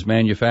app is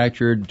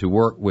manufactured to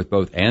work with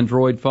both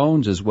Android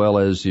phones as well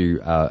as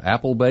your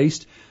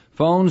Apple-based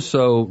phones.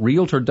 So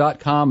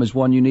Realtor.com is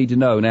one you need to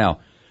know. Now,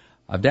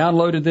 I've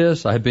downloaded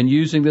this. I have been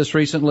using this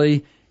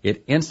recently.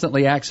 It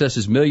instantly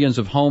accesses millions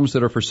of homes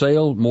that are for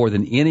sale, more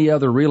than any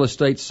other real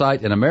estate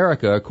site in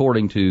America,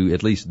 according to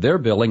at least their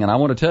billing. And I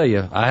want to tell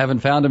you, I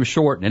haven't found them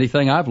short in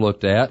anything I've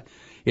looked at.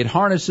 It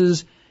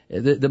harnesses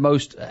the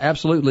most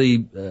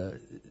absolutely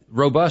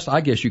robust,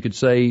 I guess you could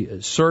say,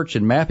 search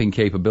and mapping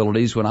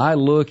capabilities. When I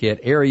look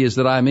at areas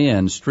that I'm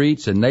in,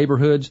 streets and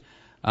neighborhoods,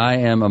 I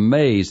am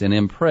amazed and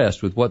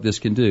impressed with what this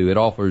can do. It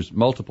offers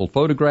multiple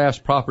photographs,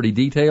 property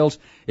details.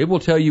 It will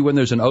tell you when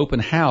there's an open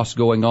house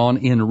going on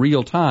in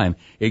real time.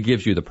 It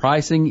gives you the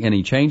pricing,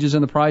 any changes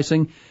in the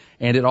pricing,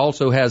 and it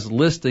also has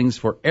listings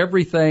for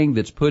everything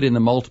that's put in the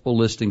multiple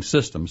listing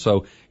system.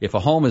 So if a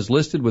home is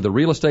listed with a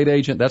real estate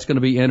agent, that's going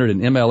to be entered in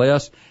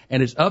MLS,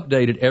 and it's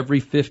updated every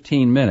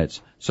 15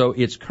 minutes. So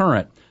it's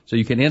current. So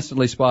you can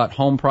instantly spot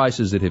home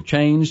prices that have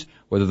changed,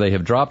 whether they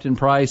have dropped in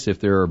price, if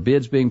there are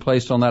bids being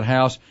placed on that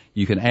house.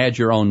 You can add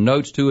your own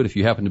notes to it if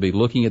you happen to be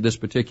looking at this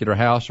particular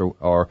house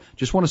or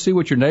just want to see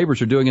what your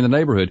neighbors are doing in the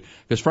neighborhood.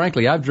 Because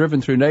frankly, I've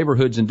driven through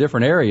neighborhoods in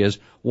different areas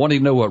wanting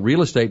to know what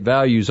real estate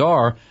values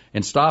are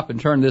and stop and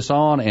turn this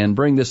on and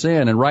bring this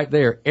in. And right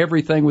there,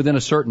 everything within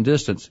a certain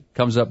distance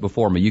comes up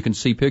before me. You can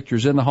see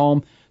pictures in the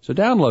home. So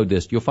download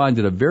this. You'll find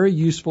it a very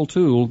useful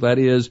tool. That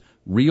is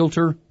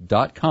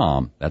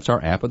Realtor.com. That's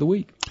our app of the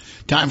week.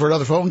 Time for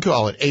another phone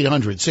call at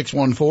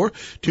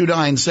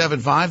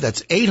 800-614-2975.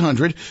 That's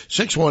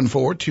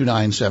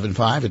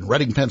 800-614-2975. In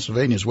Reading,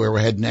 Pennsylvania is where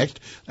we're heading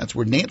next. That's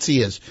where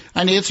Nancy is.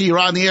 Hi, Nancy. You're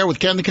on the air with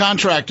Ken the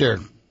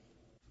Contractor.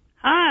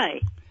 Hi.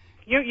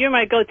 You're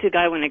my go-to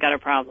guy when I got a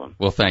problem.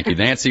 Well, thank you,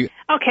 Nancy.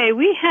 Okay,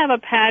 we have a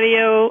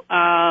patio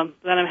that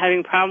I'm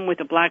having a problem with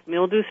the black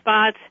mildew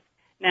spots.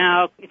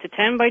 Now, it's a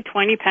 10 by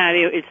 20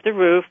 patio. It's the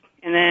roof,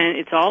 and then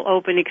it's all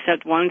open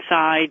except one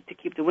side to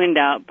keep the wind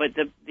out. But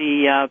the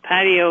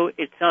patio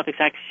itself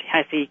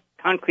has a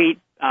concrete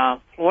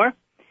floor.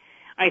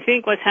 I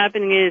think what's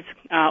happening is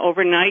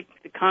overnight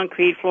the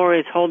concrete floor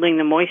is holding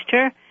the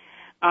moisture.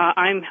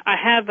 I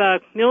have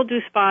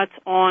mildew spots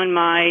on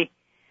my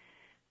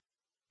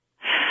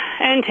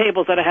end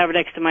tables that I have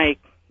next to my,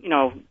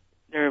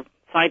 they're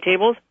side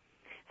tables.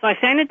 So I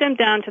sanded them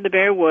down to the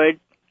bare wood,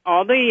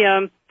 all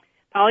the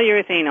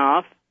polyurethane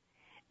off,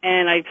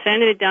 and I've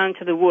sanded it down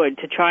to the wood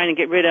to try and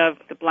get rid of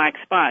the black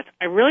spots.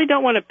 I really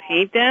don't want to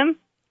paint them.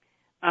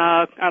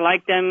 I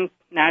like them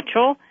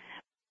natural,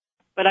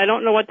 but I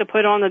don't know what to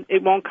put on.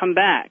 It won't come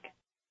back.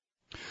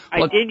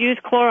 I did use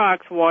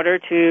Clorox water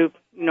to,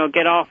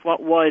 get off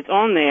what was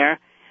on there.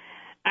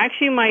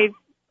 Actually, my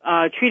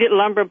treated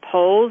lumber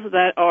poles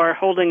that are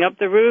holding up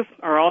the roof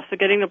are also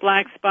getting the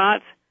black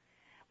spots.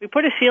 we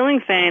put a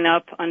ceiling fan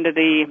up under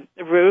the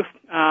roof,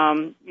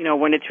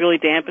 when it's really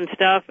damp and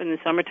stuff in the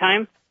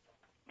summertime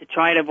to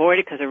try to avoid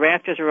it because the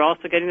rafters are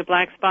also getting the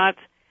black spots.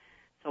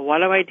 So what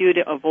do I do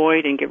to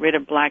avoid and get rid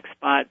of black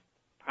spot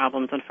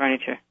problems on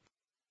furniture?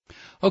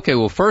 Okay,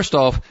 well, first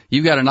off,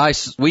 you've got a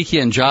nice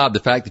weekend job, the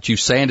fact that you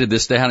sanded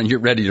this down and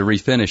you're ready to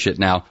refinish it.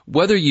 Now,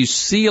 whether you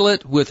seal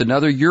it with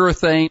another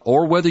urethane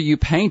or whether you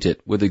paint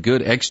it with a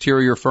good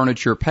exterior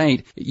furniture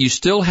paint, you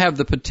still have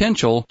the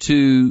potential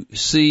to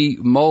see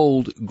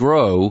mold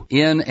grow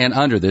in and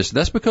under this.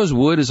 That's because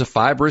wood is a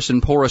fibrous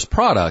and porous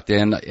product,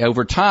 and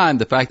over time,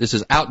 the fact this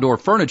is outdoor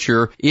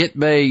furniture, it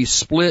may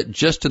split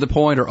just to the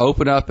point or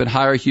open up in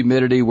higher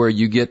humidity where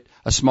you get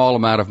a small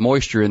amount of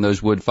moisture in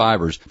those wood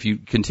fibers. If you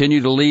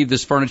continue to leave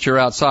this furniture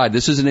outside,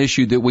 this is an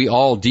issue that we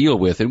all deal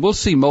with, and we'll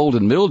see mold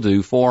and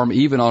mildew form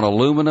even on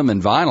aluminum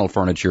and vinyl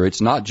furniture.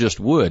 It's not just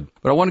wood.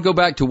 But I want to go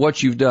back to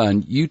what you've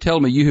done. You tell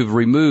me you have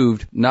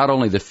removed not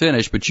only the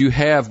finish, but you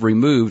have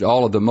removed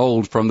all of the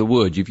mold from the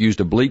wood. You've used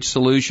a bleach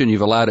solution.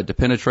 You've allowed it to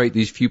penetrate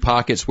these few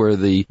pockets where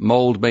the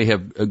mold may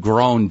have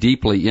grown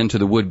deeply into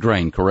the wood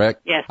grain,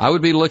 correct? Yes. I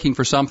would be looking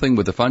for something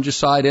with a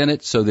fungicide in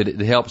it so that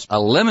it helps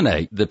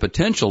eliminate the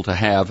potential to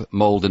have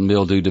mold and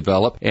mildew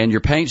develop, and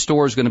your paint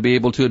store is going to be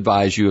able to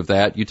advise you of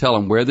that. You tell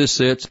them where this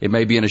sits. It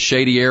may be in a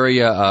shady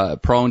area,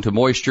 prone to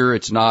moisture.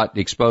 It's not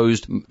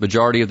exposed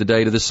majority of the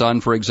day to the sun,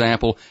 for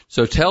example.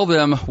 So tell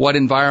them what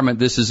environment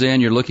this is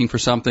in. You're looking for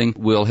something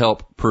will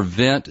help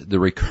prevent the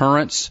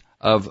recurrence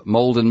of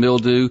mold and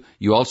mildew.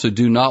 You also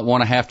do not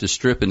want to have to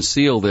strip and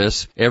seal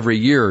this every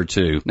year or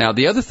two. Now,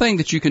 the other thing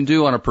that you can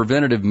do on a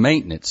preventative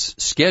maintenance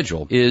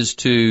schedule is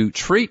to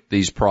treat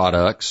these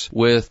products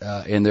with,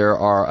 and there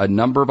are a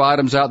number of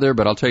items out there,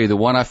 but I'll tell you the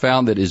one I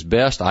found that is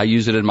best, I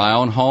use it in my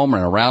own home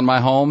and around my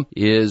home,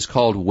 is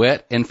called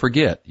Wet and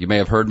Forget. You may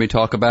have heard me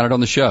talk about it on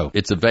the show.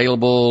 It's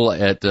available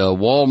at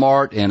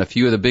Walmart and a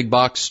few of the big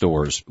box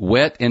stores.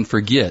 Wet and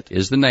Forget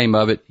is the name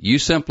of it. You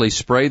simply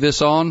spray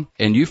this on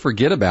and you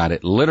forget about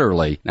it, literally.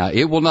 Now,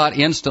 it will not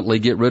instantly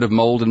get rid of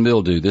mold and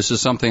mildew. This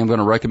is something I'm going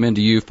to recommend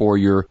to you for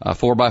your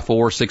 4x4,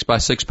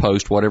 6x6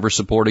 post, whatever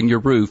supporting your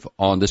roof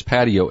on this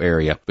patio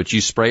area. But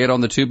you spray it on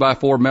the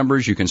 2x4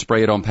 members. You can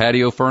spray it on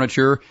patio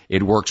furniture.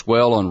 It works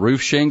well on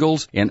roof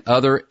shingles and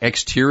other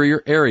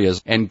exterior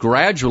areas. And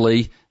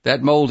gradually,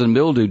 that mold and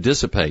mildew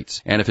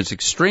dissipates. And if it's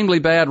extremely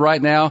bad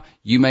right now,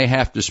 you may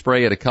have to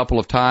spray it a couple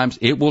of times.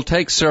 It will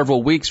take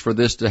several weeks for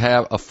this to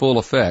have a full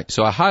effect.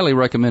 So I highly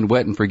recommend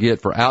Wet and Forget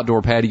for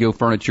outdoor patio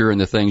furniture and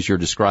the things you're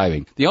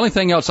describing. The only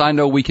thing else I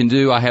know we can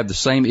do, I have the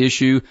same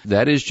issue,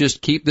 that is just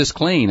keep this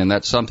clean. And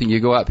that's something you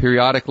go out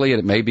periodically, and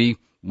it may be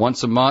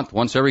once a month,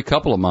 once every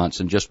couple of months,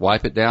 and just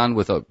wipe it down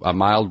with a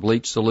mild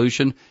bleach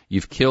solution.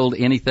 You've killed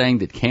anything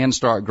that can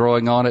start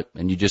growing on it,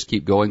 and you just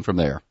keep going from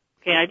there.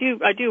 Okay, I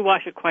do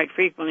wash it quite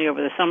frequently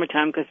over the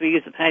summertime because we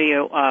use the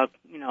patio,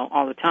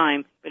 all the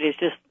time. But it's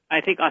just,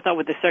 I thought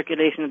with the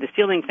circulation of the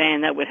ceiling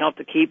fan, that would help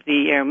to keep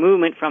the air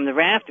movement from the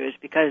rafters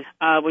because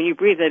when you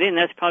breathe that in,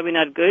 that's probably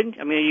not good.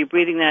 I mean, are you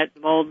breathing that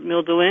mold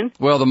mildew in?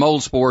 Well, the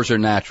mold spores are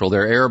natural.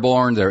 They're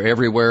airborne. They're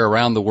everywhere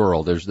around the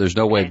world. There's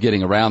no way of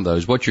getting around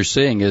those. What you're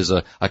seeing is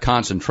a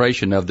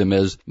concentration of them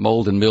as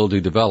mold and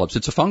mildew develops.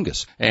 It's a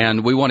fungus,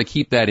 and we want to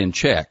keep that in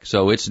check.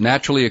 So it's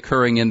naturally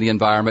occurring in the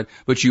environment.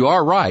 But you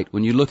are right.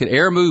 When you look at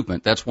air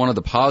movement, that's one of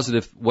the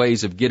positive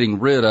ways of getting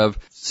rid of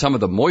some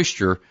of the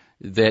moisture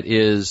that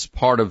is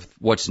part of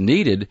what's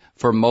needed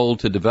for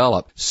mold to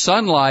develop.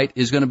 Sunlight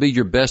is going to be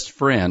your best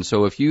friend.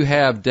 So if you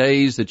have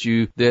days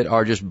that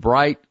are just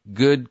bright,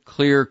 good,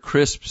 clear,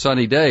 crisp,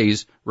 sunny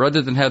days,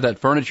 rather than have that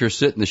furniture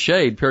sit in the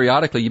shade,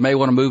 periodically you may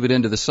want to move it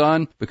into the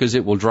sun because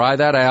it will dry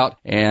that out.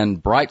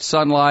 And bright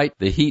sunlight,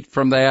 the heat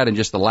from that, and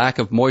just the lack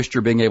of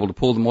moisture, being able to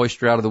pull the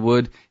moisture out of the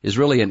wood, is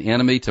really an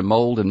enemy to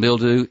mold and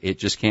mildew. It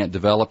just can't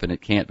develop, and it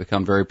can't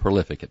become very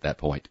prolific at that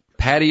point.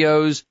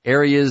 Patios,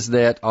 areas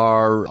that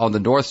are on the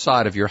north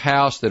side of your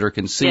house that are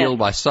concealed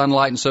by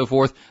sunlight and so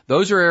forth,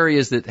 those are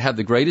areas that have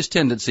the greatest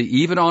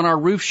tendency, even on our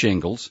roof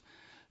shingles,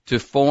 to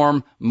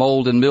form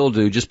mold and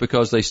mildew just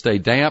because they stay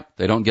damp,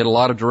 they don't get a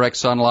lot of direct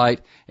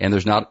sunlight, and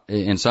there's not,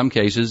 in some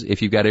cases,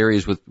 if you've got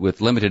areas with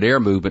limited air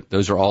movement,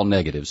 those are all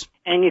negatives.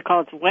 And you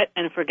call it Wet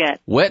and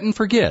Forget. Wet and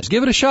Forget.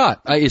 Give it a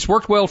shot. It's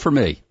worked well for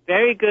me.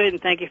 Very good,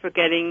 and thank you for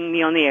getting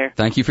me on the air.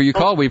 Thank you for your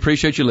call. We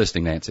appreciate you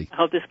listening, Nancy. I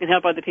hope this can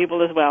help other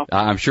people as well.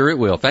 I'm sure it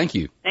will. Thank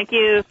you. Thank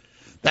you.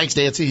 Thanks,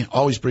 Nancy.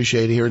 Always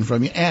appreciate hearing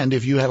from you. And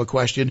if you have a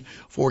question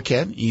for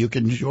Ken, you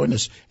can join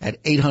us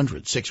at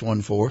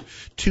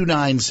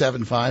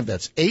 800-614-2975.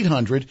 That's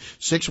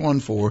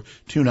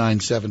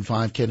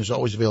 800-614-2975. Ken is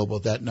always available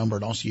at that number.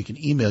 And also you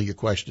can email your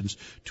questions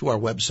to our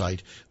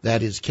website.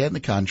 That is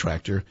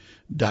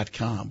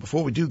kenthecontractor.com.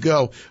 Before we do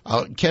go,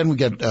 Ken, we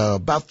got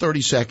about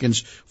 30 seconds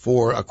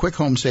for a quick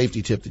home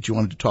safety tip that you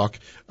wanted to talk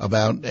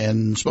about,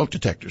 and smoke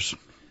detectors.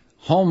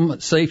 Home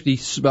safety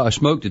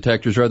smoke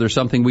detectors are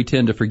something we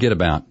tend to forget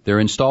about. They're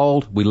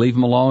installed, we leave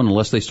them alone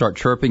unless they start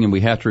chirping and we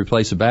have to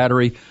replace a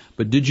battery.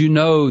 But did you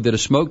know that a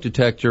smoke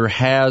detector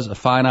has a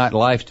finite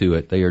life to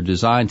it? They are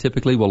designed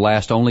typically will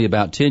last only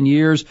about 10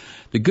 years.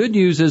 The good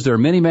news is there are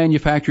many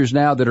manufacturers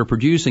now that are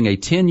producing a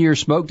 10-year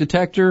smoke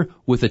detector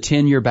with a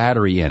 10-year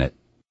battery in it.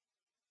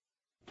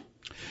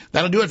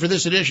 That'll do it for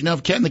this edition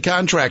of Ken the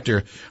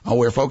Contractor,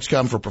 where folks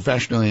come for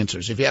professional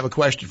answers. If you have a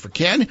question for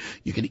Ken,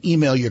 you can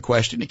email your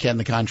question to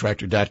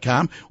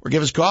kenthecontractor.com or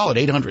give us a call at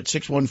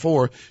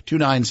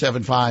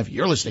 800-614-2975.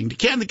 You're listening to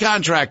Ken the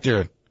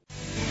Contractor.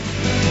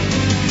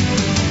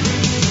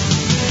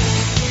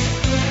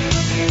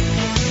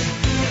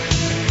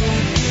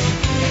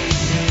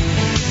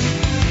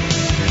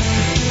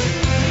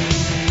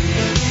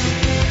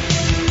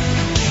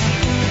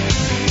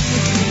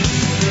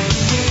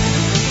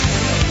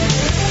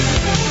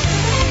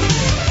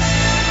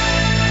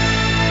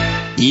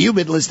 You've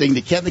been listening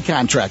to Ken the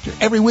Contractor.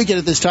 Every weekend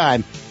at this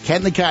time,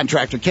 Ken the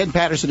Contractor, Ken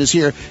Patterson is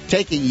here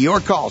taking your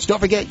calls. Don't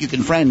forget, you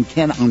can friend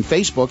Ken on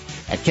Facebook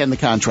at Ken the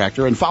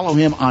Contractor and follow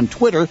him on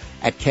Twitter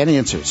at Ken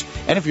Answers.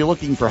 And if you're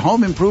looking for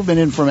home improvement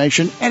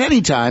information at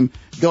any time,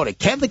 go to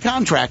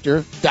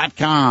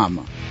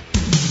kenthecontractor.com.